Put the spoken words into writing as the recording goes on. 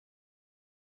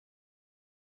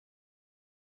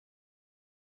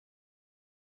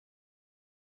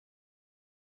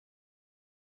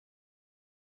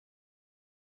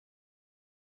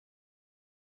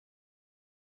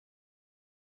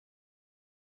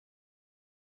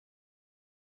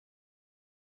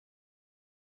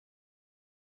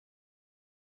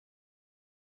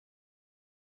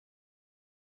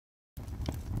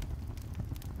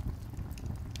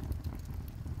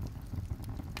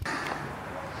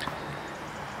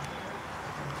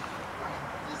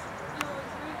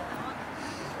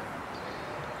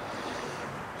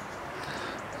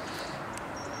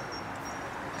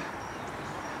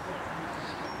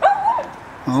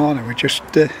Oh, no, we're just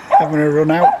having a run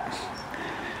out.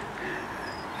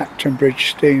 Acton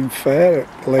Bridge Steam Fair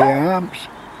at Lee Arms.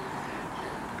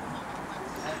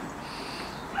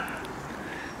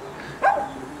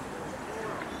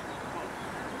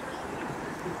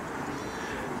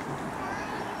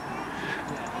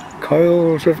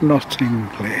 Coils of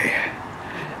Nottingley.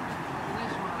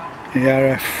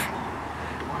 ERF.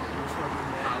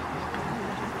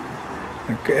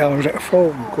 I was at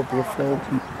Fulton, couple of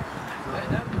Fulton.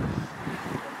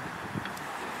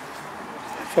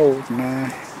 Fulton,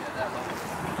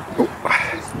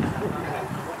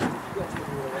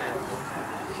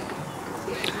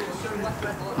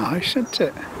 nice, isn't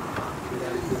it?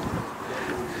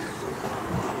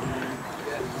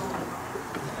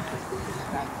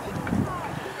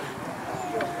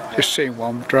 Just seen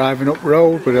one driving up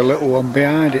road with a little one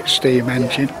behind it, steam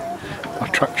engine, or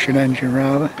traction engine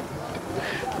rather.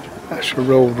 That's a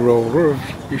road roller.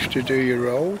 Used to do your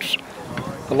roads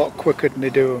a lot quicker than they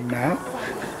do them now.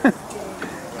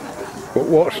 But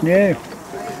what's new?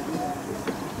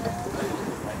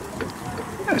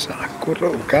 That's a good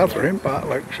little gathering by the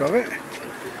looks of it.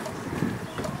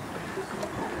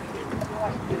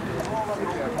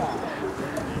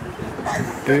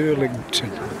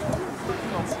 Burlington.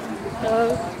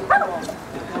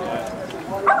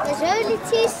 There's only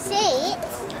 2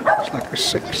 seats. It's like a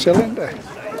 6-cylinder.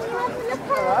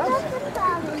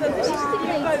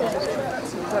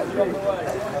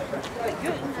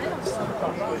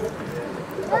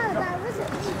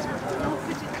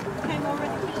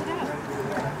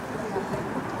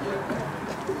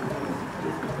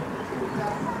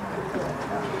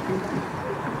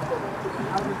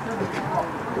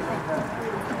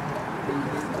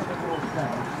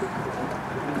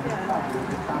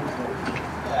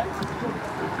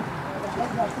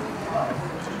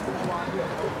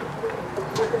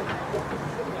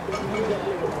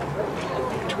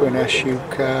 Twin SU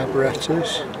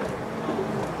carburettors.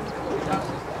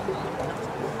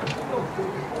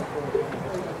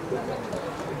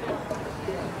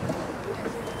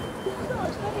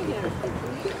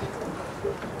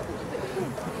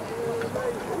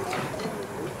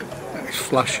 These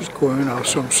flashes going or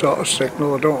some sort of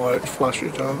signal. I don't know what its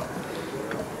flashes are.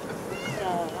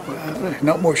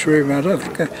 Not much room. I don't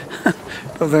think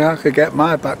I could get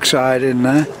my backside in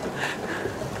there.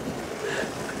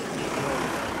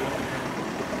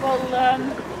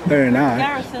 Very nice.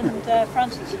 Gareth and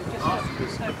Francis have just got to the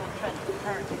snowball trench,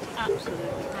 apparently it's absolutely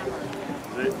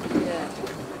hammering.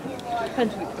 Yeah.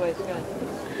 Depends which way it's going.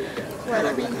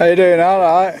 How you doing?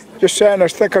 Alright. Just saying I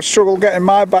think I struggled getting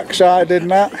my backside in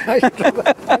that. I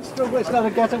struggle, it's not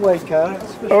a getaway car.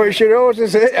 Oh, it's your own,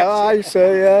 is it? Oh, I see,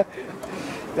 yeah.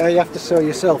 Yeah, you have to sew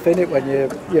yourself in it when you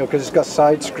know, because it's got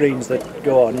side screens that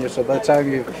go on you, so by the time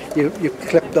you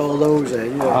clipped all those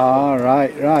in. You know. Ah,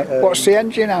 right. What's the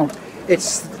engine now?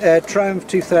 It's Triumph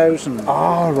 2000.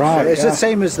 Oh, right. So it's the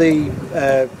same as the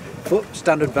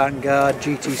standard Vanguard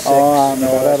GT6. Oh, I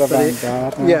know, that a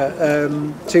Vanguard. Yeah,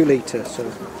 2 litre. So.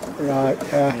 Right,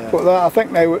 yeah. But that, I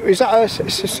think they were, is that it's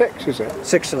a 6, is it?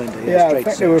 6-cylinder, yeah. I think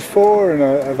 6. There were 4 in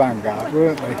a Vanguard,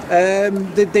 weren't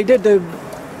they? They did the,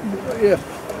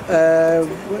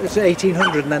 it's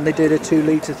 1800 and then they did a 2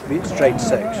 litre straight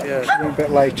 6. Yeah. A bit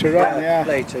later on, yeah.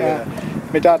 Later, yeah.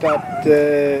 My dad had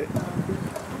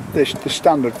the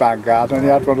standard Vanguard and he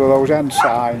had one of those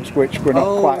ensigns which were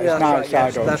not quite as nice.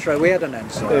 Right, yes, that's right, we had an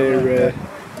ensign. They're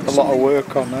a lot of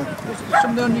work on them. Is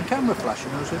something on your camera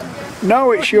flashing, or is it?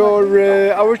 No, it's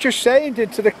your, I was just saying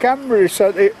into the camera,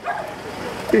 so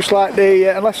it's like the,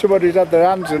 unless somebody's had their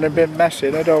hands in and been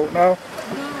messing, I don't know.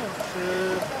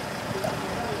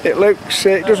 It looks,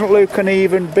 it doesn't look an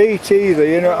even beat either,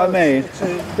 you know what I mean?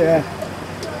 Yeah.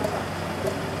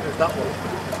 There's that one.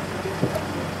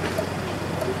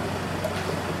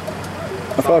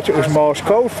 I thought it was Morse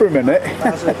code for a minute. I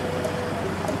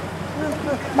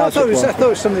thought it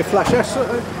was something flashing.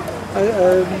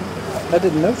 I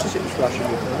didn't notice it was flashing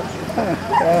before.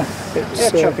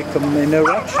 It's choppy coming in a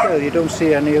Rochdale. You don't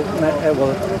see any.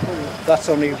 Well, that's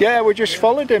only. Yeah, we just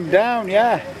followed him down.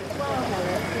 Yeah.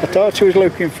 I thought he was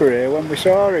looking for here when we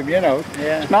saw him. You know.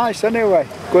 Yeah. It's nice anyway.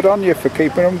 Good on you for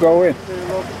keeping him going.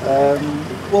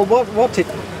 Well, what it.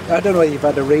 I don't know whether you've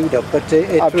had a read up, but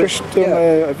I've just done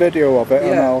a video of it,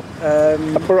 and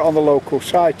I put it on the local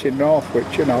site in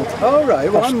Northwich, you know. Oh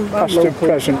right, well I'm past and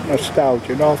present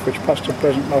nostalgia, Northwich past and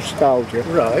present nostalgia.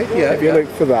 Right, yeah. If you look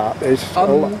for that, it's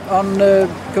on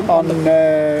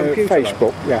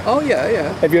Facebook, yeah. Oh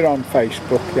yeah. If you're on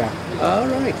Facebook, yeah. Oh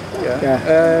right, yeah.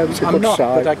 Yeah. It's a I'm good not,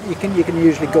 site. but you can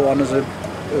usually go on as a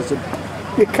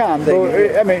You can, thing,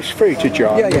 but I mean, it's free to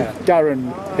join. Yeah, yeah.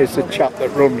 Darren is the chap that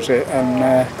runs it,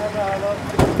 and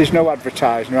there's no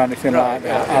advertising or anything like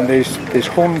that. And there's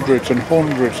hundreds and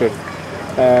hundreds of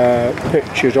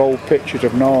pictures, old pictures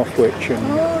of Northwich, and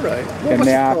in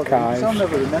the archives. I'll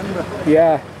never remember.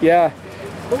 Yeah.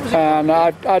 And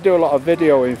I do a lot of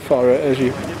videoing for it, as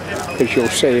you'll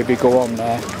see if you go on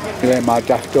there. You hear my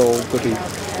daft old bloody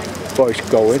voice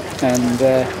going, and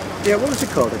yeah, what was it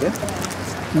called again?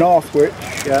 Northwich,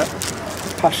 Yeah.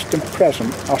 past and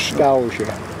present nostalgia.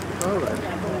 All right.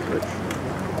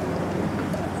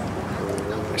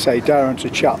 I say Darren's a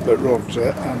chap that runs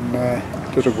it and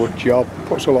does a good job,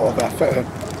 puts a lot of effort in,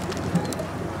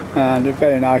 and they're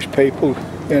very nice people,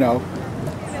 you know.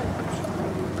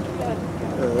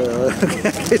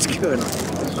 It's good.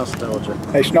 Nostalgia.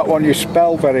 It's not one you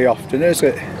spell very often, is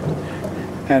it?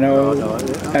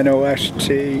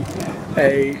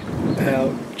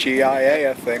 Nostalgia,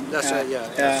 I think. That's it, yeah.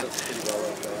 That's pretty well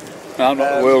okay. I'm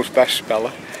not the world's best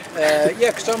speller. Yeah,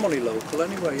 because I'm only local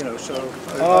anyway, you know, so...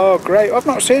 Oh, great. I've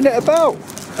not seen it about.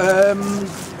 I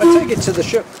take it to the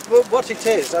shop. Well, what it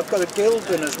is, I've got a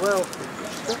Gildan as well.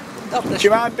 Do you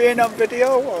mind being on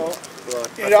video? Or?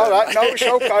 You know, that, no, it's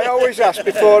okay. I always ask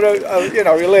before, you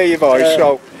know, you hear your voice,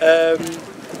 so...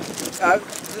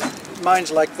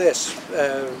 mine's like this.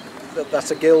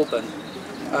 That's a Gildan.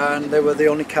 And they were the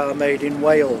only car made in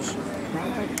Wales.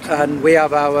 Right. And we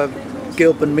have our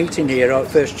Gildan meeting here on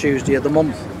first Tuesday of the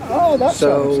month. Oh, that's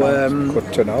sounds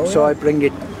good to know. So I bring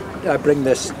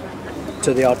this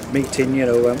to the odd meeting, you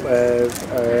know, when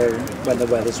the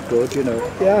weather's good, you know.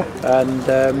 Yeah.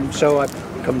 And so I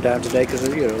come down today because,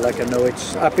 you know, like I know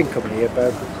I've been coming here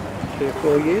about 3 or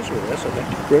 4 years with this, I think.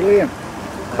 Brilliant.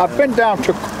 I've been down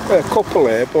to a couple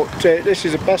here, but this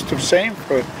is the best I've seen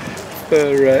for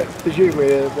there's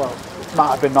usually, well, it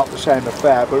might have been not the same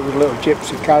affair, but it was a little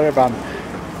gypsy caravan,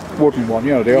 wooden one,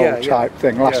 you know, the old type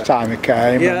thing, last time it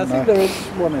came. Yeah, and, I think there is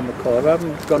one in the corner, I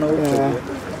haven't gone over to it.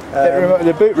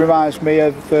 The boot reminds me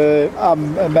of,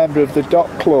 I'm a member of the Dock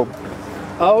Club,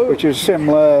 which is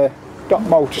similar Dock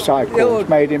motorcycles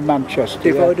made in Manchester.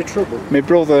 Devoid of trouble. My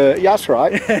brother, that's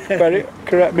right, very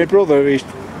correct, my brother, he's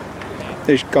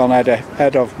gone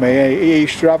ahead of me. He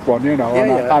used to have one, you know,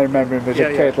 and I remember him as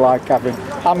a kid, like having,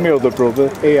 and my other brother,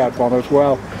 he had one as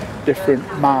well. Different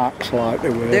marks, like they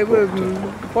were. They were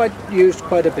used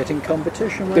quite a bit in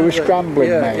competition. They were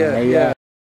scrambling mainly, yeah.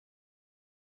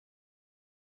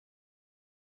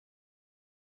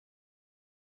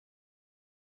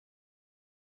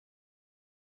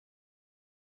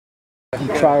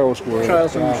 Trials were.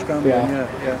 Trials and scrambling,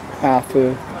 yeah.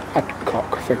 Arthur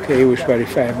Adcock, I think he was a very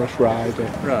famous rider.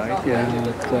 Right, yeah.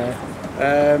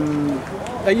 And,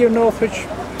 are you Northwich?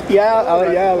 Yeah,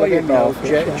 I live in Northwich.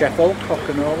 Jeff Alcock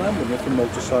and all them, were from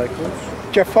motorcycles.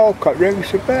 Jeff Alcock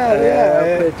rings a bell, Uh,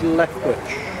 With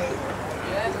Northwich.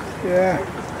 Yeah.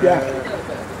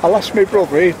 I'll ask my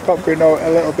brother, he'd probably know it a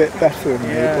little bit better than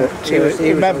me, but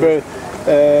he remember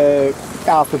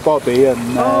Arthur Body and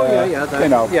you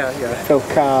know, Phil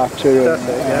Carter and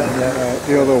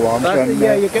the other ones. And,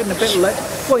 you're getting a bit late.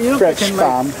 Well, you're not Fred getting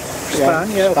Span.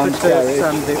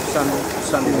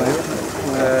 Sandy Way.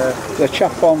 The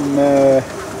chap on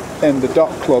in the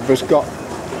Dock Club has got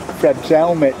Fred's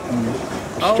helmet and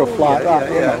stuff like that.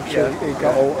 So he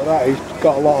got all of that. He's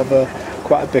got a lot of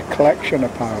quite a big collection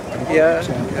apparently.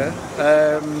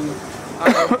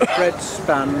 Fred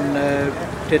Span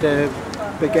did a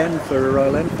big end for a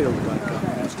Royal Enfield bike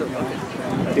and stuff like it.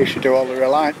 He used to do all the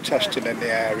Reliant testing in the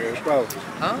area as well.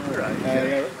 Oh, right.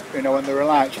 You know, when the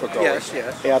Reliants were going,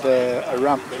 he had a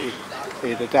ramp that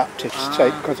he'd adapted to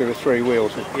take because there were 3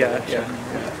 wheels. Of course.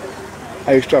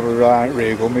 I used to have a Reliant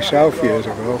Regal myself years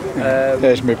ago.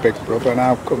 There's my big brother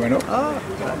now coming up.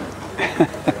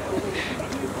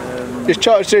 This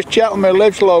gentleman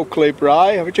lives locally, Bri.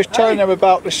 I was just telling him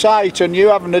about the site and you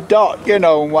having a dot, you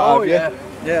know, and what have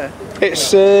you.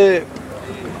 It's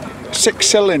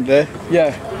 6-cylinder.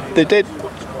 They did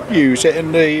use it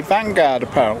in the Vanguard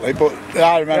apparently, but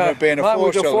I remember being a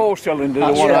 4-cylinder.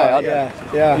 The one I had.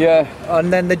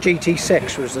 And then the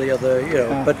GT6 was the other, you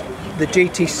know, but the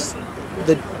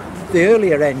the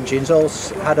earlier engines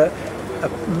also had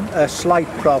a slight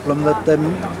problem that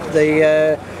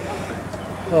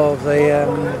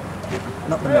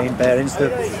not the main bearings, the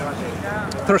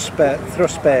thrust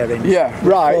bearings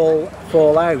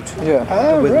fall out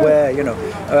with wear, you know,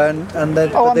 and on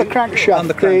the crankshaft, on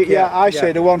the crank, I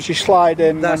see the ones you slide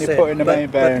in when you're putting the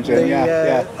main bearings in.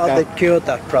 They cured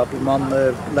that problem on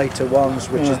the later ones,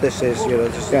 which is you know,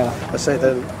 just, I say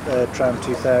the Tram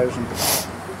 2000.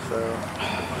 So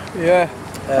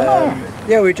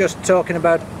we were just talking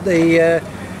about the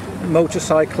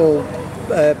motorcycle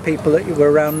people that were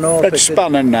around Fred Northwich.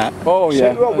 Dinah and that. Oh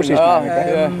yeah. What was his name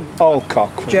again?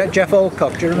 Alcock. Jeff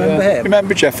Alcock, do you remember him?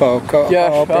 Remember Jeff Alcock? Yeah,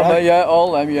 Oh, yeah,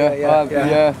 all them,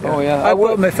 yeah. Oh yeah. I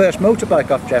bought my first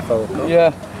motorbike off Jeff Alcock.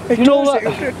 Yeah. It You know does,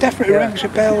 that? it definitely rings a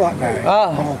bell, that name.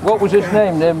 What was his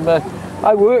name?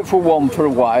 I worked for one for a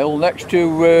while next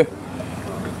to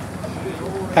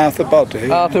Arthur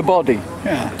Body. Arthur Body.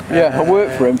 Yeah. I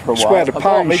worked for him for a It's while. where the I bought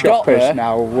pie my shop dot is there.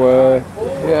 now.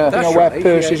 Yeah. You know where right,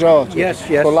 Percy's yeah. Auto? Yes,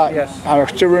 Well, like, yes. I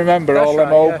still remember That's all them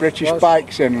right, old yes, British was.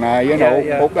 bikes in there, you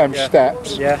know, up them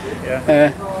steps.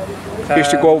 Yeah.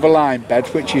 Used to go over line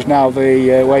beds, which is now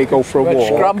the way you go for a walk.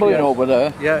 Scrambling over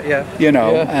there. Yeah. You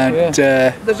know,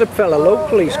 Yeah, There's a fella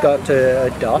locally who's got a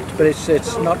dot, but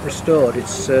it's not restored.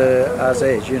 It's as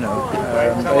is, you know.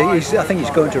 I think he's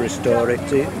going to restore it.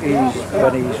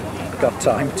 When he's got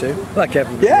time to, like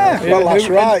everybody. well, that's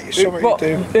right. It's something What,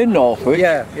 to do. in Northwich?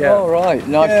 Yeah. All right,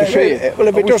 nice to see it. Well,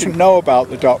 if he doesn't know about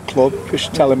the Dot Club,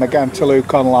 just tell him again to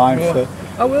look online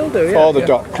I will do. for the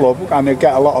Dot Club, and he'll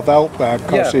get a lot of help there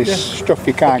because it's stuff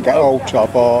you can't get hold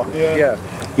of, or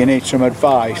you need some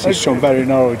advice. There's some very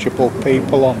knowledgeable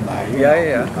people on there. You know.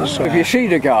 Yeah. So, If you see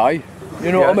the guy,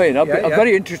 you know what I mean? I'm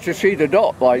very interested to see the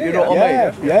dot, like, you know what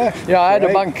I mean? Yeah, I had a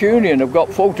Mancunian, I've got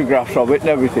photographs of it and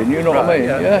everything, you know what I mean?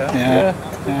 Yeah.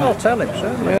 I'll tell him,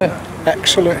 certainly.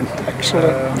 Excellent.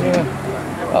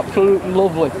 Absolutely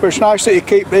lovely. But it's nice that you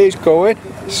keep these going.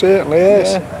 It certainly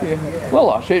is.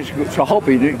 Well, that's it, it's a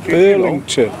hobby.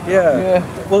 Burlington. Yeah.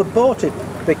 Well, I bought it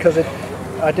because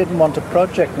I didn't want a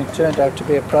project, and it turned out to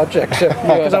be a project.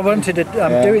 Because I wanted it.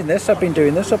 Doing this. I've been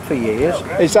doing this up for years.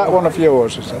 Is that one of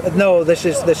yours? Is it? No, this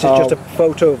is just a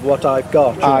photo of what I've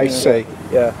got. I see.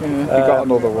 Yeah. You got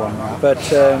another one now. But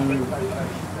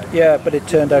but it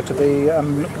turned out to be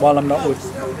while I'm not with.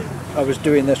 I was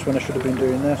doing this when I should have been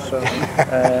doing this. So,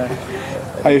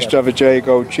 I used to have a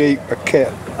Jago Jeep, a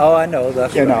kit. oh, I know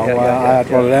that's. You know, I had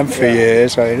one of them for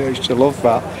years. I used to love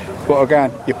that. But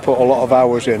again, you put a lot of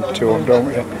hours into them, don't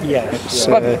you? Yes.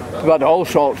 We've had all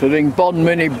sorts of things, Bond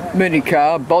mini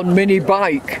car, Bond mini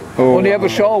bike. Only ever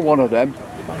saw one of them.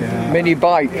 Mini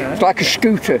bike. It's like a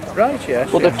scooter. Right. Yes.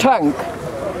 But the tank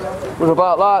was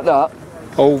about like that.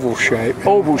 Oval shape.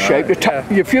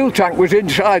 Your fuel tank was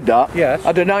inside that. Yes.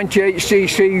 Had a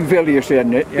 98cc Villiers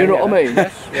in it. You know what I mean?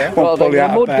 Yes. Well, the Pull you out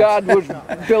of mudguard was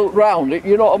built round it.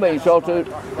 You know what I mean? Sort of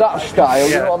that style.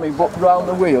 You know what I mean? But round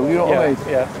the wheel. You know what I mean?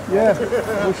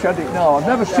 Yeah. Wish I did now. I've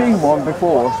never seen one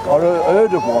before or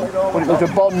heard of one. But it was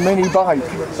a Bond mini bike.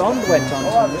 Bond went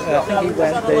on to, I think he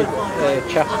went, the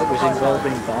chap that was involved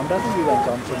in Bond, I think he went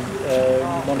on to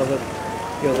one of the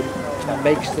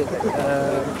makes that,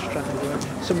 just trying to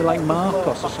do something like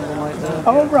Marcos or something like that.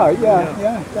 Oh, right,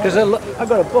 yeah. Because I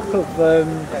got a book of the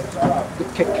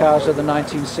kit cars of the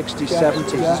 1960s,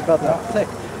 70s, it's about that thick.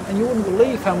 And you wouldn't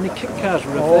believe how many kit cars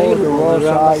were available.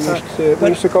 We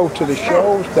used to go to the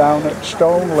shows down at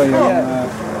Stoneleigh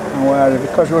and where,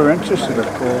 because we were interested, of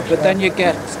course. But then you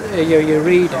get, you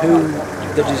read who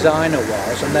the designer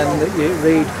was, and then you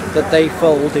read that they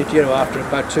folded, after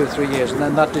about 2 or 3 years, and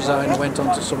then that designer went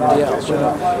on to somebody else,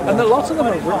 And a lot of them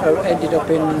have ended up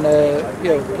in,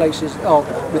 places,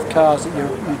 with cars that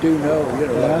you do know,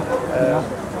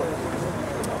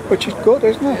 Which is good,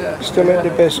 isn't it? Still in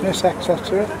the business,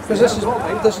 etc. Because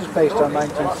this is based on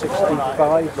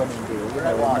 1965 running deal,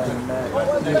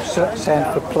 and you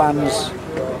sent for plans.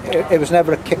 It was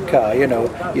never a kit car,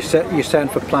 You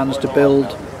sent for plans to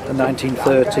build the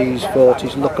 1930s,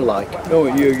 40s look-alike. No,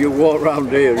 you walk round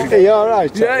here. Are you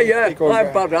alright? Yeah. I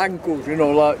have bad ankles,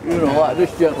 like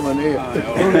this gentleman here.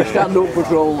 Only stand up for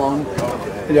so long.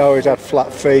 He always had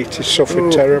flat feet. He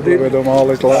suffered terribly with them all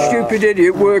his life. Stupid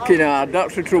idiot working hard.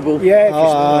 That's the trouble. Yeah,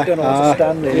 if you don't know what to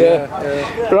stand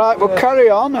in. Right, we'll carry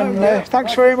on, and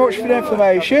thanks very much for the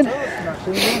information.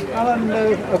 Alan,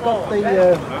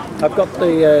 I've got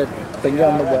the thing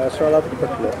on the wire, so I'll have a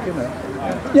quick look,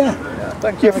 Yeah.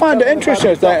 You find it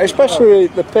interesting, especially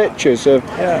the pictures of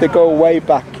they go way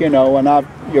back, and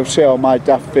you'll see all my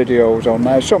daft videos on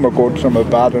there. Some are good, some are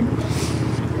bad,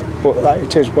 but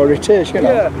it is what it is,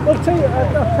 Yeah, well, I'll tell you,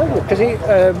 because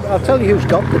I'll tell you who's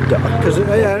got the dot, because it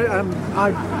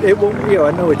won't,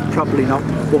 I know it probably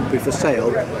won't be for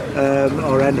sale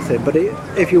or anything, but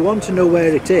if you want to know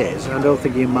where it is, I don't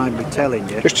think you mind me telling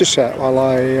you. Just a sec while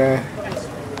I.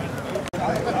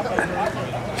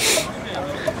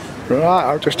 Right,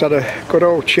 I've just had a good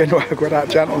old chinwag with that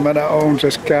gentleman that owns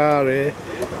this car here.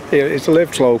 He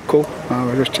lives local. I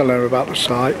was just telling him about the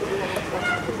site.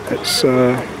 It's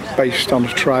based on the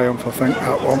Triumph, I think,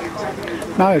 that one.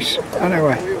 Nice,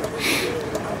 anyway.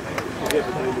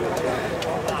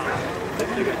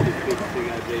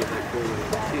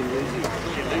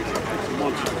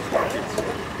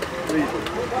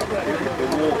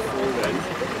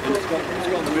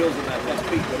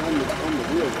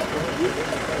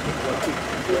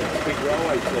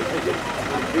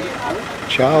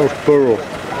 Charles Burrow. I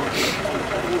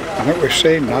think we've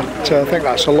seen that. I think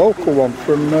that's a local one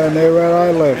from near where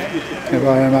I live, if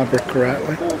I remember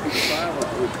correctly.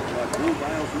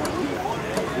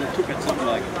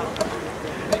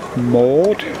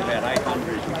 Maud.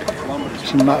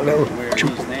 Isn't that little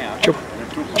chup, chup,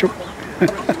 chup?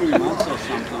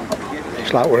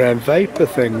 It's like we're in vapour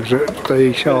things that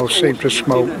they all seem to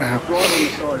smoke now.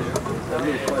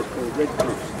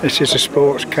 This is a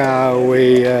sports car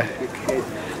we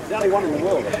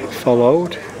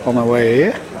followed on the way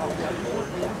here.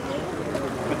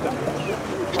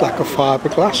 It's like a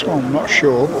fiberglass one, I'm not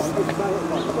sure.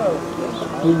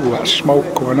 Ooh, that's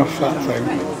smoke going off that thing.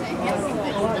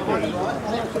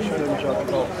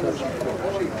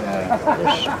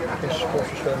 This was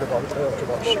around about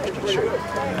 62.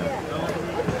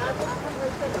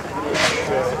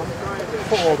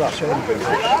 Put all that in.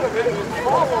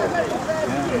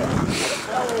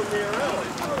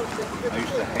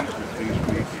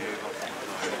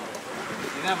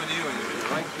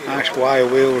 Nice wire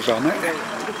wheels on it.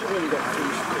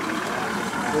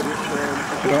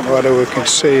 I don't know whether we can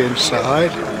see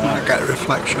inside. Might get a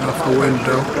reflection off the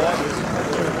window.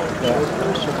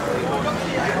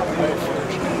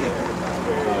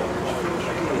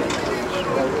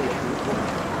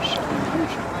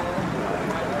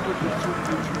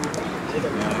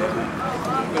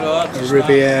 The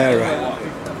Riviera.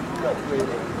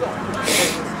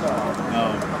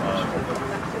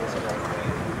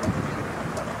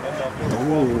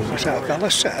 Ooh, is that a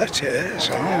Velocette? It is,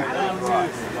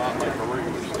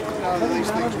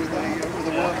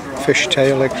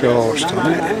 Fishtail exhaust on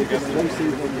it.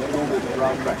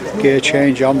 Gear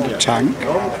change on the tank.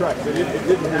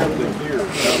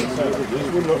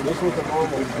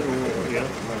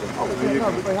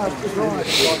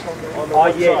 Oh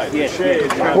yes.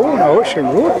 Oh no, it's a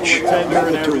Roach.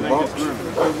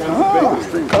 Oh,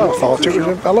 I thought it was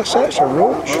a Velocette, it's a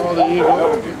Roach.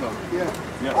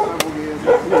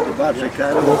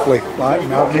 Lovely, like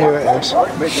now here it is.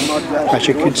 As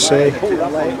you can see, a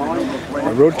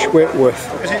Roach Whitworth.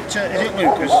 Is it new?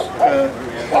 Because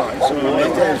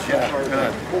it is, yeah.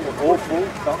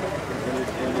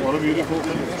 What a beautiful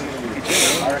thing. I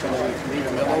reckon leave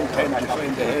them a long time to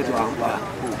find the headlamp. I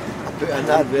put an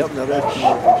advert in the Ridge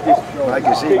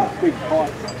magazine,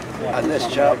 and this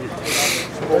chap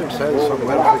won't sell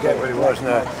somewhere, I forget where he was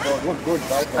now,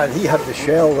 and he had the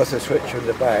shell with the switch on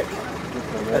the back,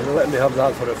 and they let me have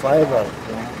that for a £5.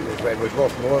 It was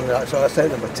worth more than that, so I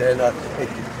sent him a tenner. He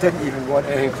didn't even want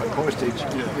anything for postage.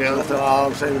 Yeah. I thought,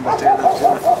 I'll send him a tenner.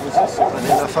 And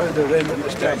then I found a rim at the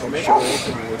Stephen shop.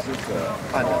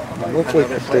 Lovely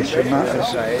condition that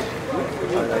is.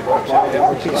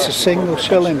 It's a single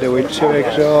cylinder with 2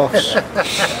 exhausts. It's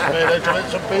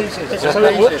how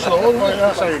it looks though,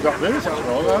 that's how you got this.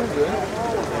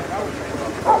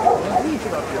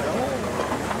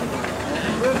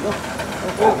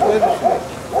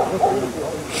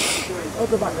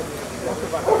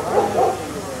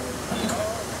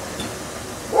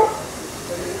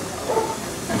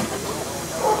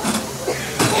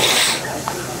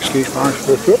 Excuse my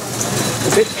foot. A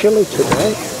bit chilly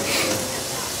today.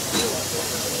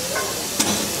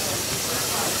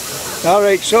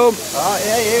 Alright, so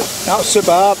not so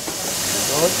bad.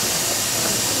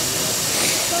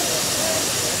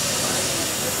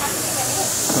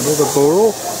 Another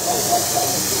Burrow.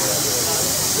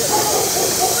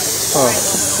 Oh,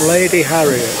 Lady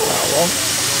Harriet, that one.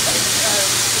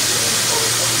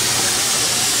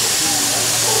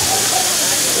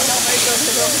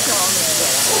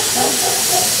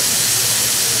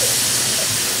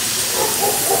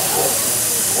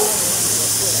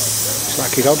 It's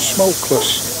like he's on smokeless,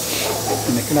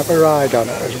 and you can have a ride on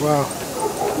it as well.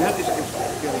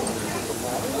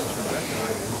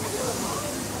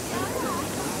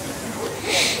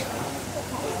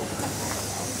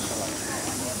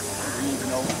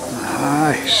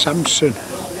 Aye, Samson.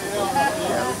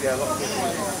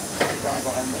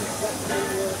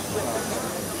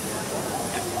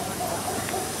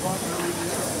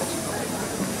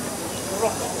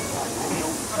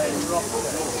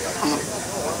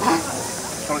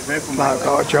 I've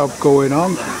got a job going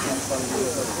on.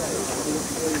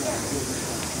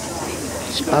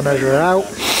 Spanners are out.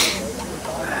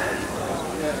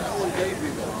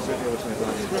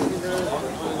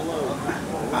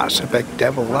 That's a big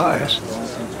devil, that is.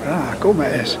 Ah, come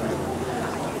it is.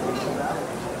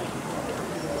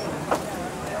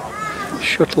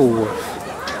 Shuttleworth.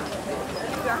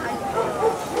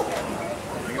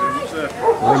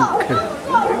 Lincoln.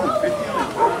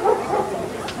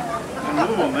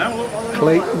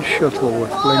 Clayton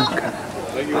Shuttleworth, Lincoln.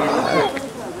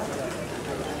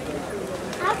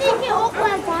 How did it up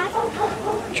like that?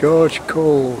 George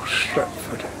Cole,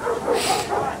 Stretford.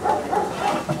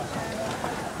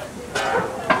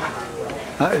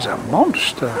 That is a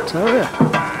monster, I tell you.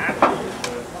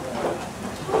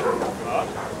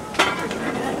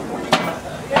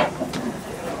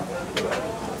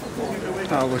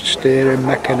 Our steering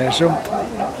mechanism.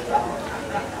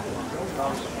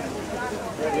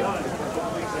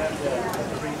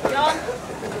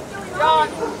 John!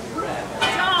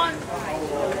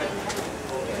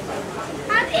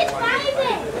 How did it find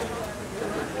it?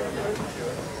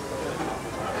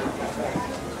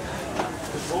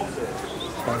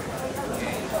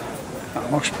 That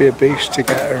must be a beast to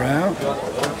get around.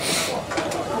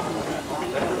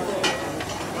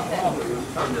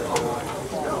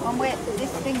 I'm waiting for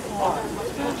this thing to walk.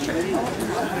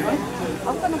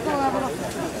 I'm going to go have a look.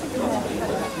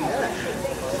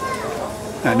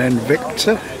 And then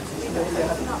Victor.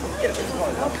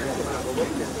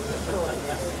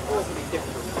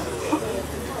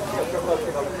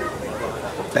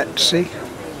 Betsy.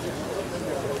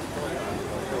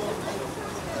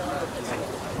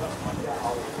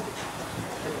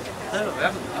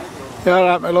 You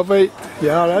alright, my lovey? You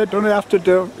alright? Don't have to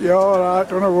do. You're alright,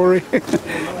 don't worry.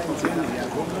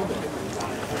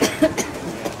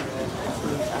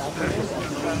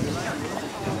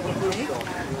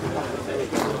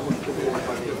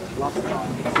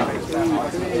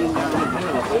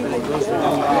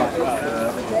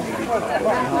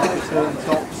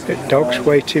 The dog's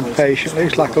waiting patiently,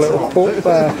 it's like a little pup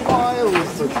there.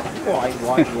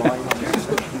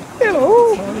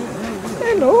 Hello!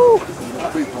 Hello!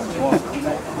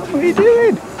 What are you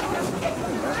doing?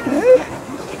 Eh?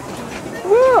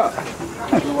 What?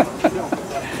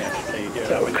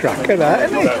 That was a cracker, that,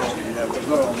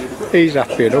 isn't he? He's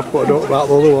happy enough, but I don't like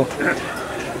the other one.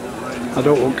 I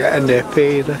don't want to get a nip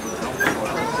either.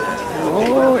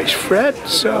 Oh, it's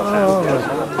Fred's. Oh,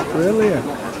 brilliant.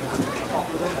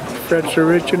 Fred's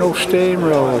original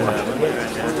steamroller.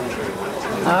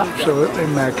 Absolutely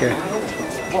mega.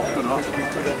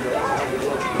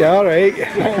 You alright?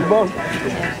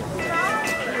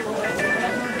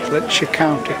 Flintshire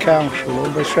County Council,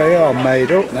 they say, oh,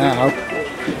 made up now.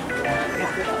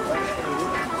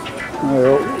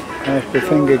 Oh, there's the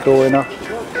finger going off.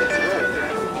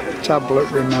 Tablet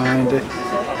reminder.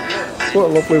 What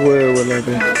a lovely world we live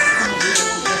in.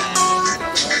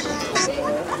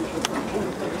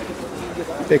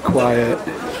 Be quiet.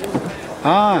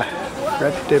 Ah,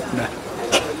 Fred Dinah.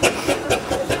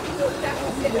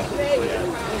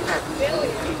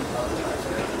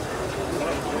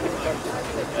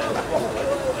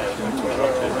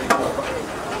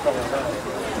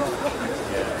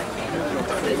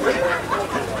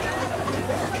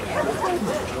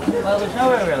 Well, there's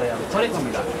nowhere really on. Put it on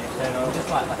me that way, so just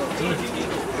like that.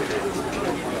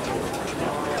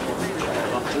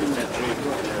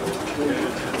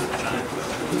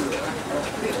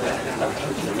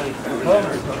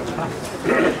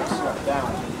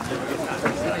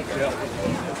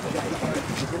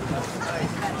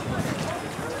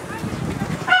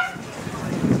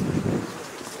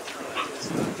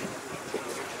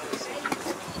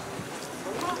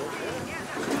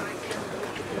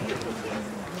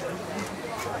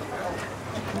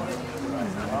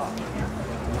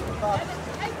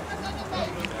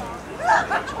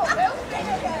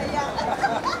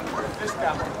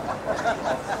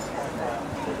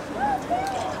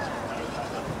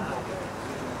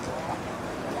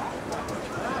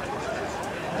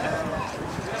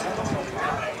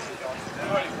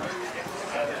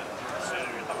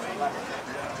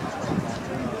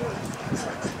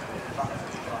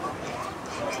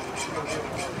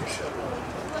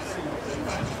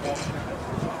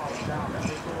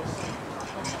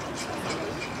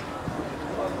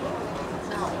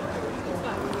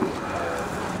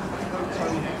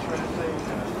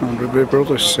 And my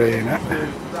brother's saying it.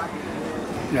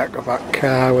 Jack of that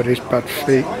car with his bad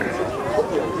feet.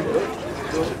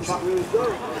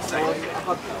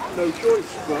 No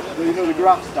choice, but you know the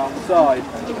grass down the side.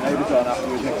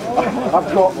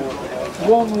 I've got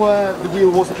one where the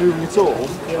wheel wasn't moving at all,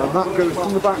 and that goes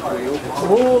from the back wheel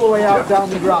all the way out down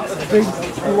the grass, a big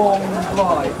long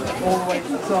line all the way to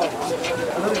the top.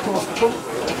 And then of course the front,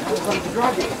 I was having to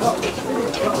drag it.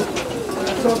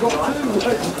 So I've got two,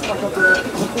 like I've got the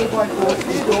 4x4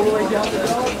 skid all the way down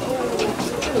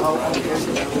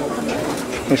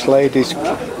the This lady's a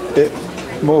bit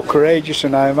more courageous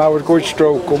than I am. I was going to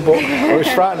stroke them, but I was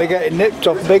frightened of getting nipped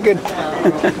off big one.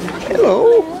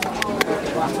 Hello.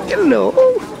 Hello.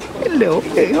 Hello.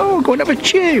 Hey, oh, go and have a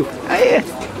chew. Hiya.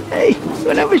 Hey,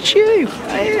 go and have a chew.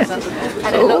 Hiya.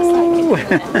 And it looks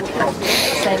like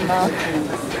it's same marking.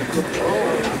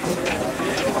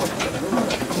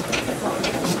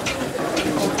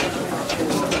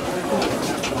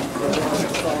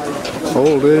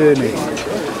 Old Ernie.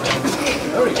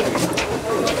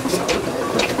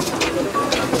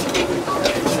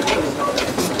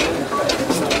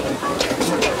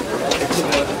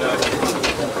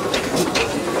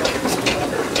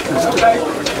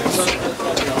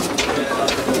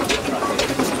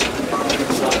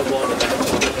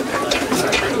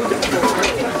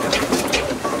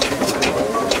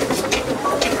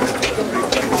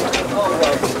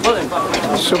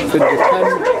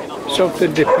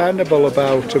 Something dependable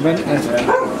about them, isn't there?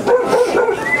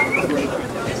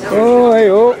 Oh, hey,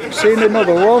 oh, seen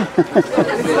another one.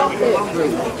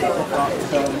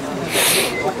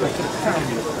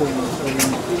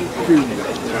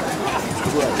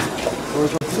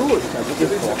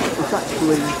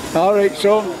 All right,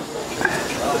 son.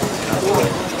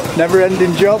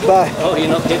 Never-ending job, that. Oh, you're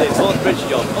not kidding. Fourth bridge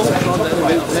job. Oh, God, that's a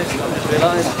bit of this. I just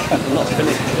realised I'm not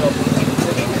finished the job.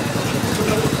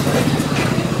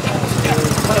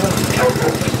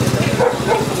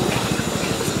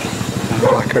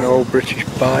 Like an old British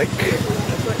bike.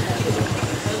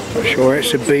 Not sure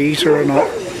it's a Beezer or not.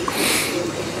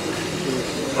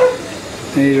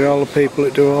 These are all the people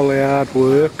that do all the hard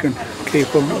work and keep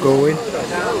them going.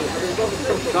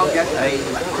 Can't get a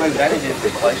crude energy in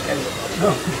this place, can you?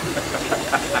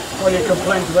 When you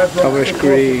complain to everyone. Thomas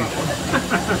Green.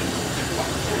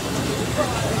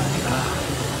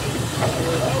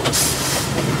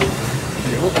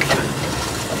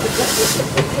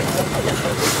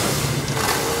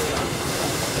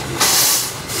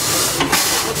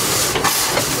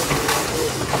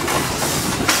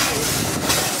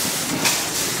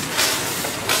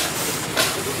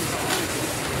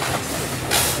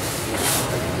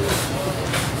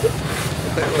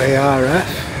 Little ARF.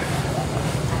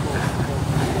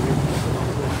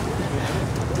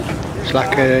 It's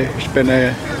like it's been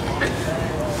a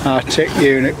Arctic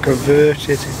unit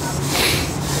converted.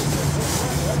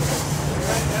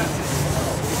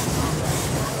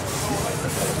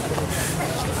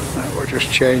 We'll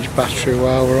just change battery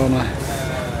while we're on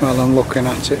while I'm looking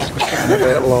at it. It's getting a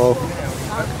bit low.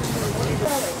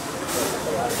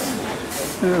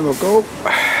 There we go.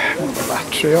 Put the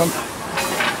battery on.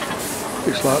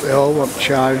 Looks like they all want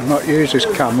charge. I've not used this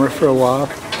camera for a while.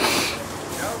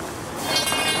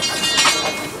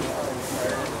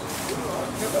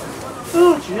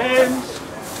 Oh, James!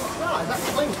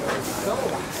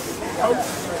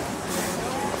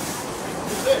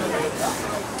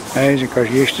 Amazing, because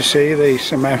you used to see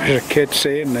these. I remember as a kid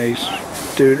seeing these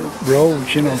doing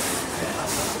roads, you know.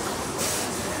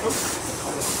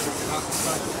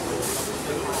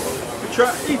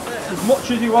 As much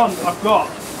as you want, I've got.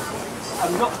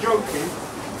 I'm not joking.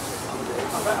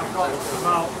 I bet I've got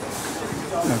about.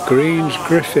 A Green's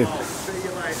Griffin.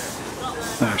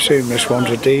 I assume this one's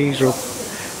a diesel.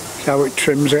 It's how it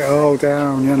trims it all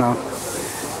down, you know.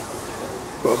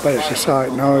 But I bet it's a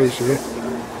sight noisy.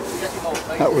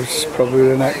 That was probably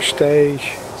the next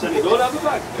stage. The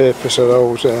purpose of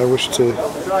those there was to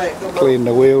clean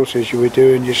the wheels as you were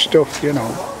doing your stuff, you know.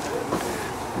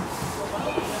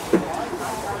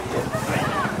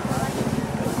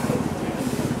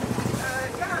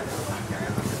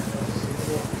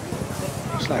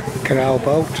 It's like a canal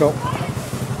boat up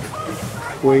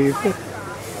Weaver,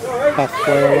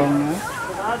 halfway along there.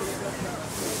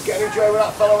 Getting a joy with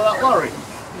that fellow with that lorry?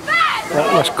 A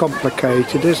lot less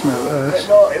complicated, isn't it? This?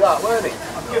 Naughty that, weren't he?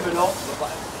 I've given up.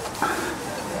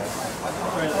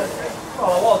 Oh,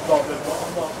 I was bothered, but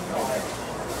I'm not.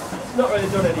 It's not really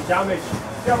done any damage.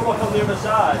 If you have a look on the other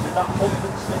side, there's that pump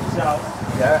that sticks out.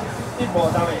 Yeah. Did more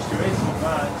damage to it than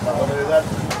mine. So I'll do that.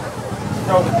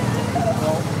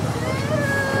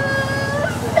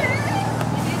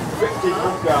 Ripped his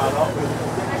mud guard off and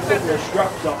took the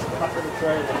straps off the back of the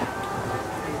trailer.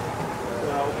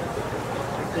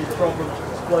 His problems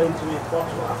explained to his boss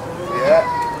what happened. Yeah.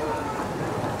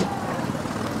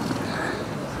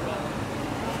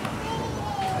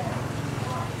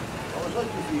 I was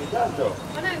looking for your dad though.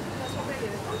 I know, that's what we're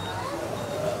doing.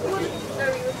 I wouldn't know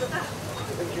you were for that.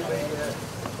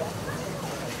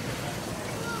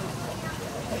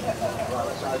 Right,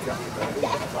 let's hijack you there.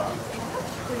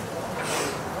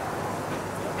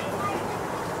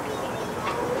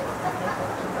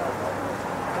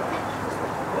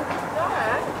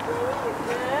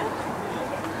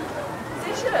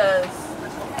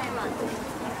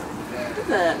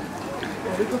 Isn't it?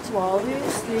 Well, we go to all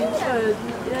these things,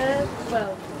 yeah,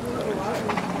 well.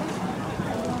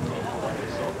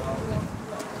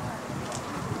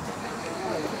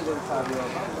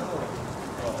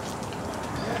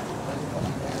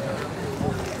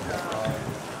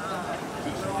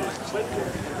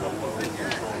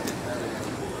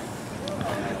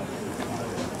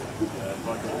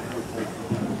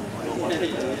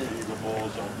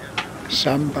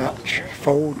 Sandbatch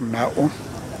folding that one.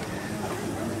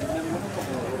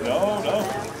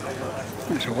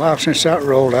 It's a while since that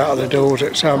rolled out of the doors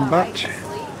at Sandbatch.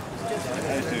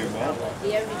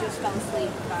 He only just fell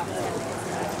asleep about 10 minutes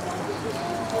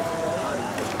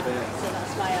ago. So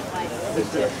that's why I'm like,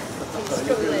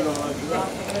 struggling.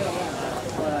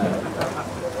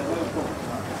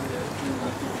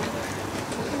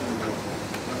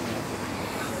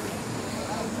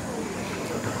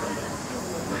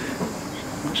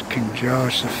 It's King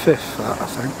George V, that I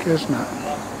think, isn't it?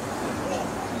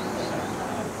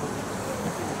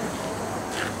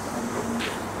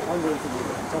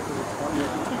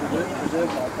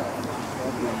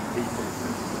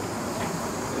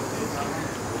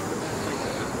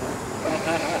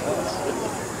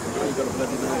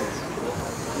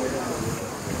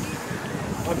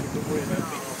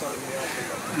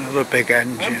 Another big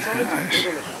engine. Nice.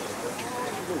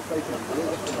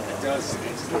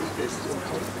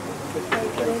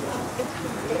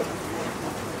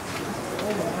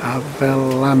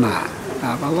 Avellana,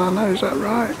 is that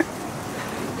right?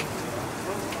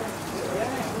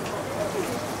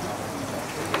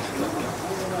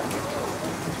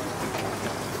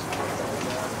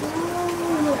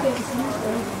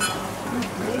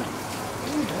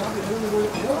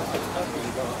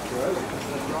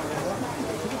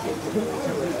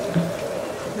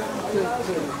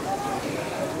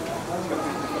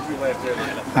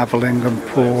 Avellingham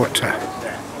Porter,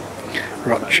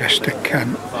 Rochester,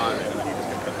 Kent.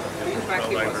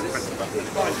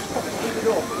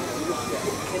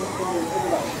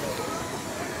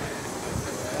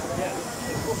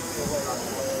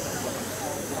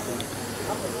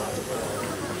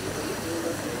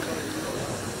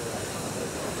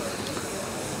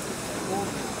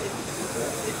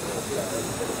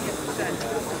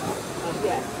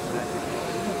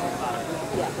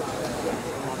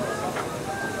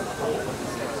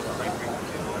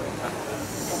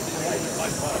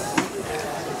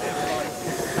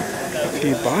 A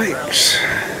few bikes.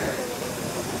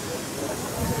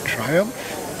 Triumph.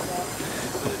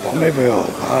 A Bonneville,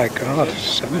 my God,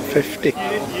 750.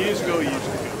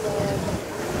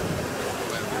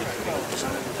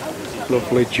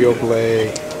 Lovely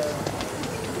jubbly.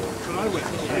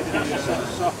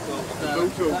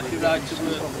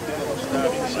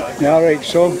 Yeah, right,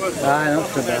 son. Not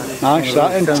so bad. Nice,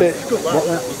 that, isn't it?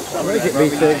 What is it,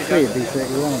 B33 or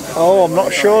B31? Oh, I'm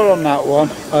not sure on that one.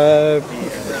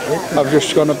 I've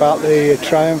just gone about the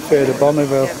Triumph here, the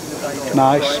Bonneville.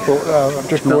 Nice, but I'm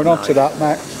just going on to that,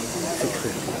 mate.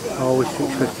 650. Always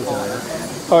 650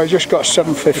 tires. Oh, it's just got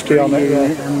 750 on it,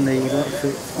 yeah. And the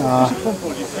electric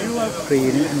 3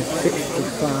 unit and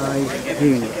 65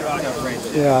 unit.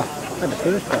 Yeah. And the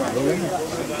first one, really, isn't it?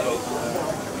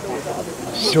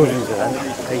 Dozens of them,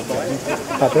 8 times.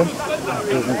 Pardon?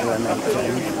 Dozens of them, 8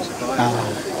 times.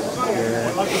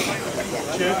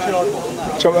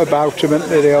 Something about them, isn't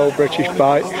there, the old British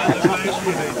bike? That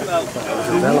was a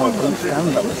Velo, I couldn't stand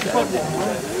that.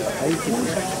 80.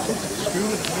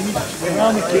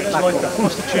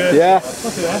 Yeah.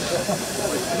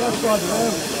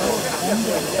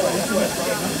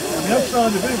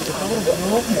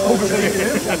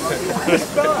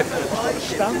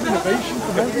 Stand innovation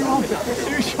from everyone. He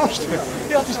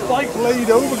had this bike laid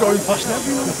over going past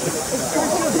everyone.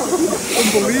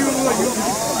 Unbelievable. Like,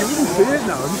 you wouldn't see it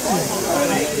now.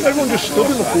 Everyone just stood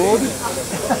and applauded.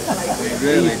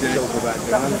 Really did.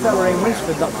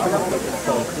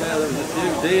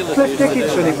 Cliff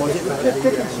Dickinson it was, Cliff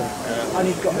Dickinson. And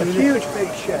he's got a huge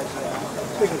big shed.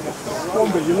 One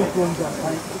bit you look runs on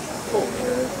paint.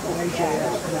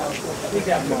 You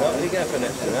get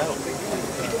finessed out.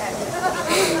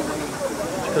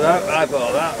 Because I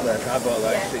bought that then, I bought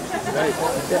that 63.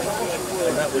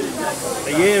 And that was a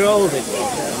year old it was.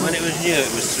 And when it was new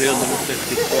it was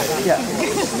 350 quid. Yeah.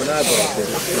 When I bought it,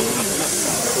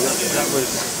 that was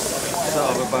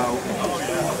sort of about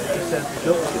 10%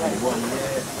 reduction in 1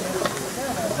 year.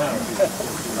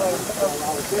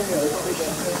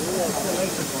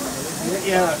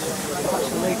 Yeah, that's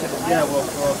the latest. Yeah, well,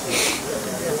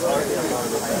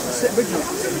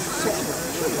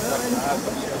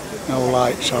 No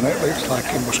lights on it, looks like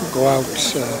it mustn't go out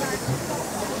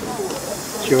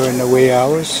during the wee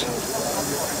hours.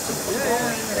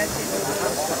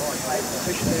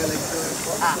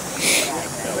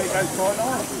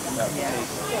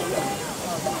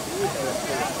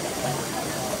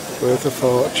 Worth a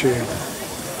fortune.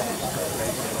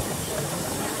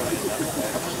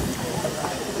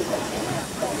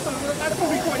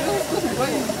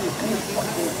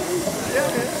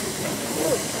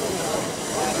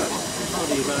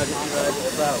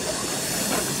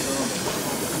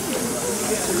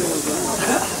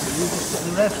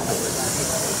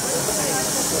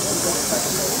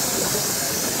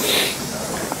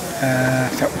 I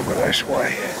think we'll go this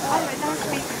way.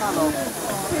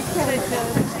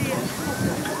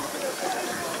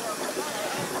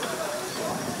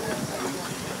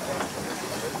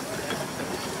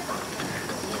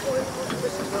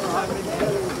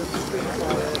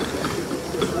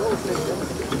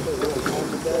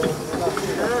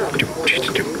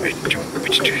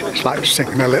 It's like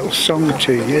singing a little song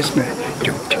to you, isn't it?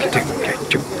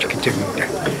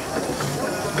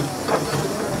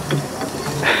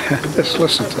 Just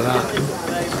listen to that.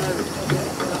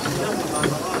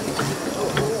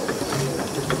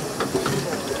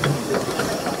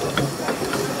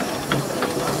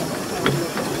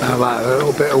 I like a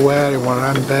little bit of wearing one of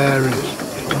them bearings.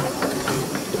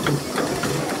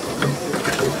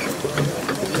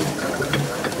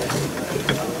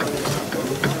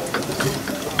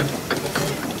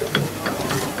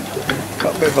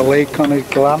 Got a bit of a leak on his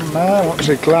gland there. What's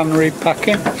his gland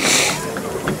repacking?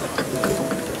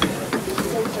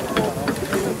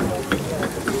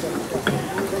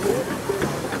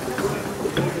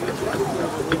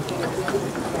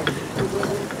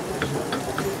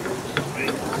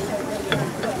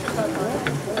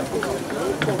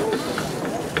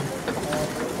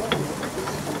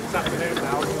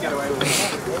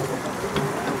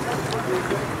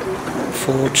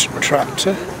 Ford's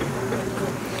tractor.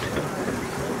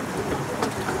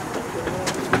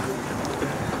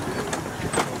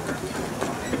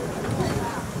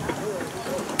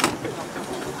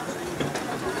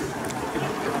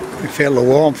 You feel the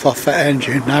warmth off the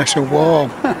engine, nice and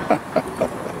warm.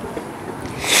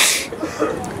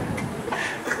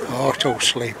 Auto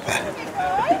sleeper.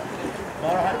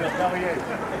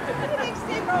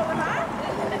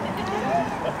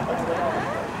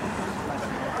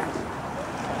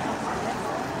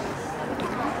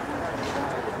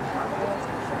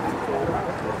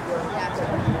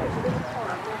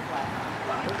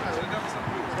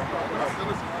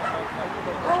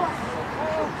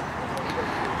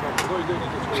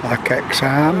 It's like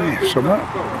ex-army or something.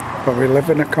 Probably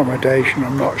living accommodation,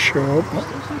 I'm not sure. But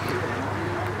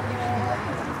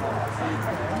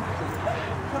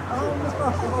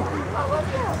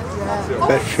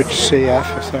Bedford CF,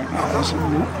 I think that is,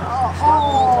 isn't it?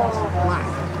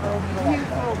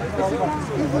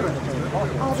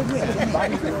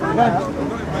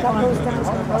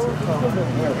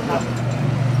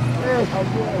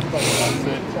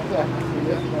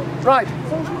 Right,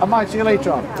 I might see you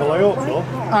later on. Well, I hope so.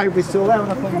 I'll be still there when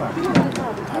I come back. I've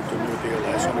done you a deal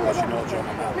there, so because you know John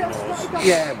and that knows.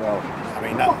 Yeah, well. I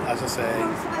mean, that, as I say,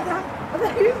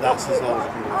 that's as long as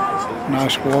we want.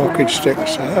 Nice walking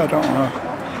sticks there, I don't know.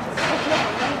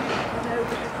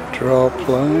 Draw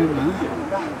plane, eh?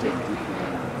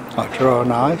 Or draw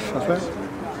knife, I think.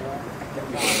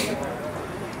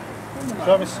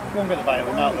 Travis, go and get the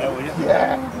violin out there, will you?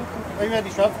 Yeah. Are you ready,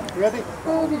 Trav? You ready?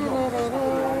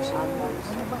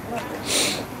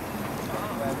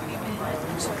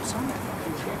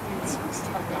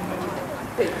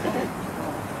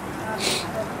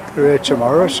 We're here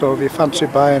tomorrow, so if you fancy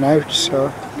buying out,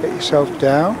 so get yourself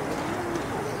down.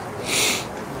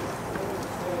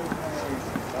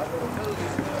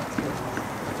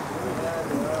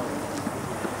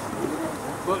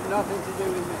 But nothing to do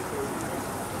with me.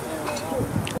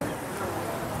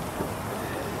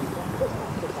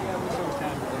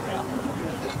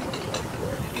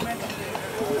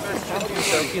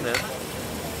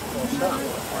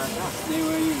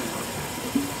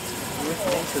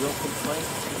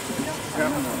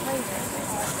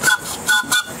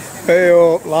 Hey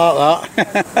up like that.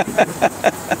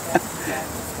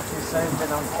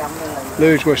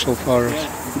 Lose whistle for us.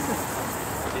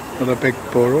 With a big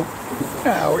burrow.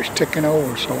 Oh, it's ticking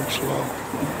over so slow.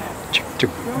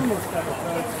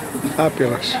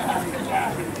 Fabulous.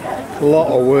 A lot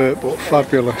of work, but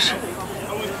fabulous.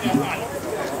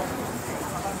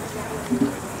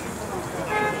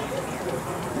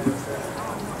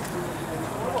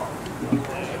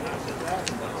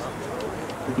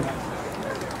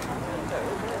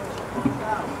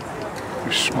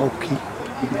 Smoky.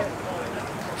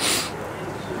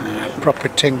 Proper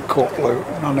tin cut look,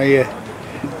 none of your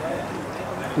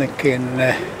thinking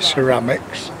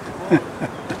ceramics.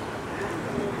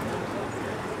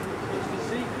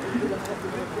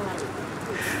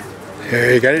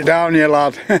 Yeah, get it down here,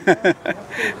 lad.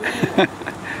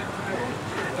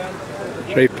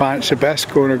 3 pints of best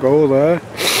going to go there.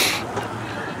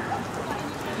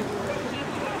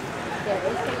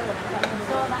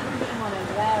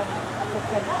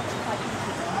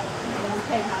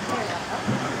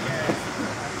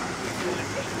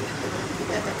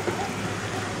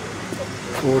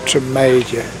 Fortune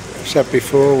Major. I said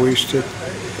before, we used to,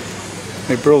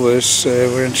 my brothers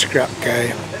were in scrap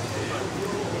game.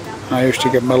 I used to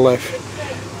give them a lift,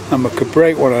 and we could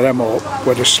break one of them up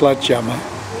with a sledgehammer,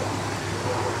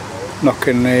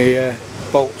 knocking the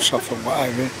bolts off and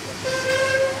whatever.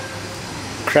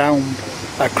 Crown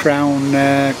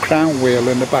wheel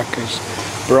in the back is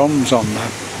bronze on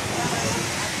them.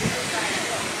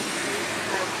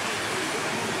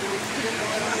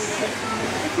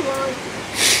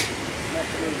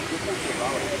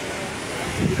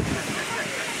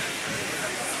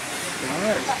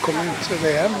 Coming to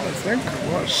the end, I think.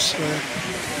 What's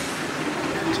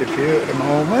interview at the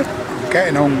moment? I'm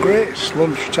getting hungry, it's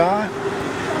lunchtime.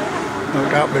 No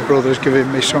doubt my brother's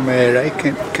giving me some earache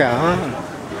in the car.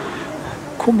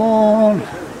 Come on!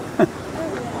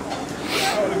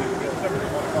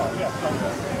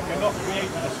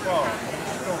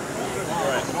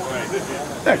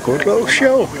 A good little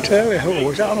show, I tell you. Oh,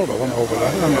 was that another one over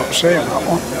there? I'm not seeing that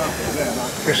one.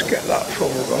 Just get that full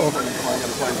though.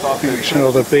 I think it's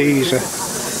another Visa.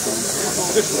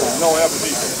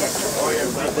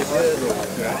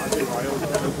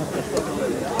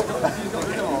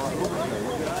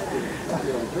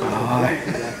 Aye.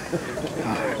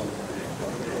 Aye.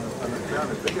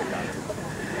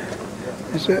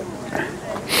 Is it?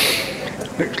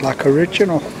 Looks like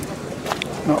original.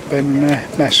 Not been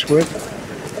messed with.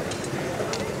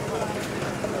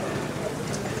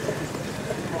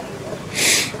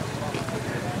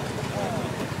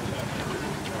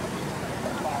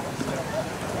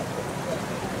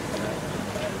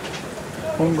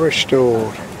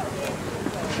 Unrestored.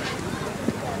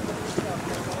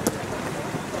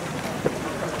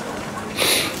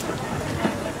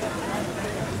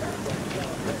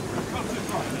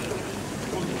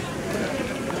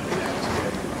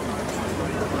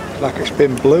 Like it's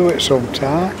been blue at some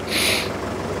time.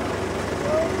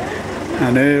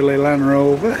 An early Land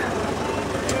Rover.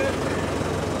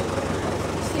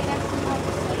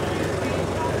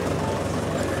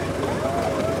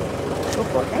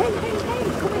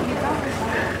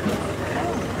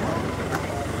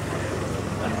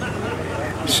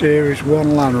 Series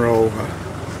 1 Land Rover.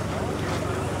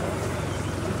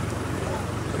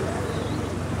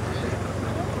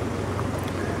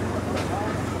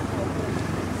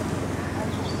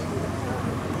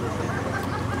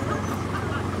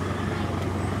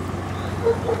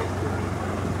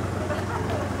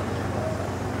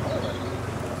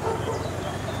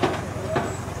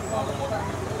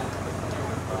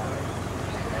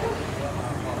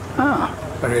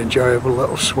 Ah, very enjoyable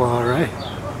little soiree.